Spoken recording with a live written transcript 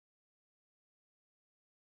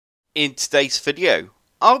In today's video,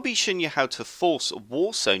 I'll be showing you how to force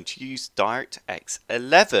Warzone to use DirectX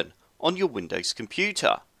 11 on your Windows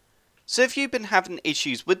computer. So if you've been having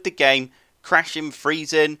issues with the game, crashing,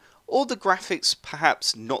 freezing, or the graphics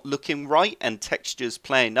perhaps not looking right and textures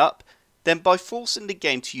playing up, then by forcing the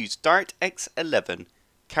game to use DirectX 11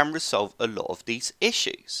 can resolve a lot of these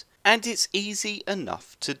issues. And it's easy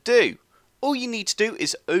enough to do. All you need to do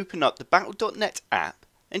is open up the Battle.net app,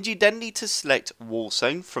 and you then need to select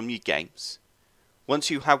Warzone from your games. Once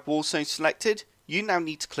you have Warzone selected, you now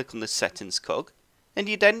need to click on the settings cog, and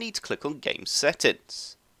you then need to click on game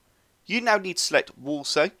settings. You now need to select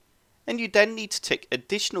Warzone, and you then need to tick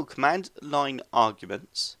additional command line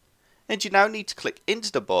arguments, and you now need to click into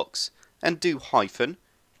the box and do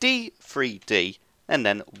 -D3D and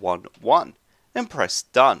then 11 and press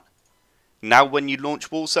done. Now when you launch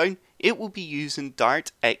Warzone, it will be using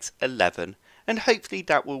DirectX 11, and hopefully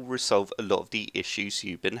that will resolve a lot of the issues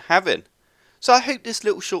you've been having. So I hope this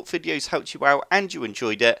little short video has helped you out and you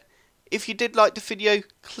enjoyed it. If you did like the video,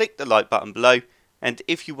 click the like button below, and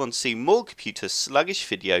if you want to see more computer sluggish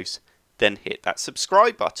videos, then hit that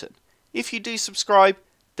subscribe button. If you do subscribe,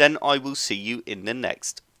 then I will see you in the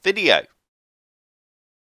next video.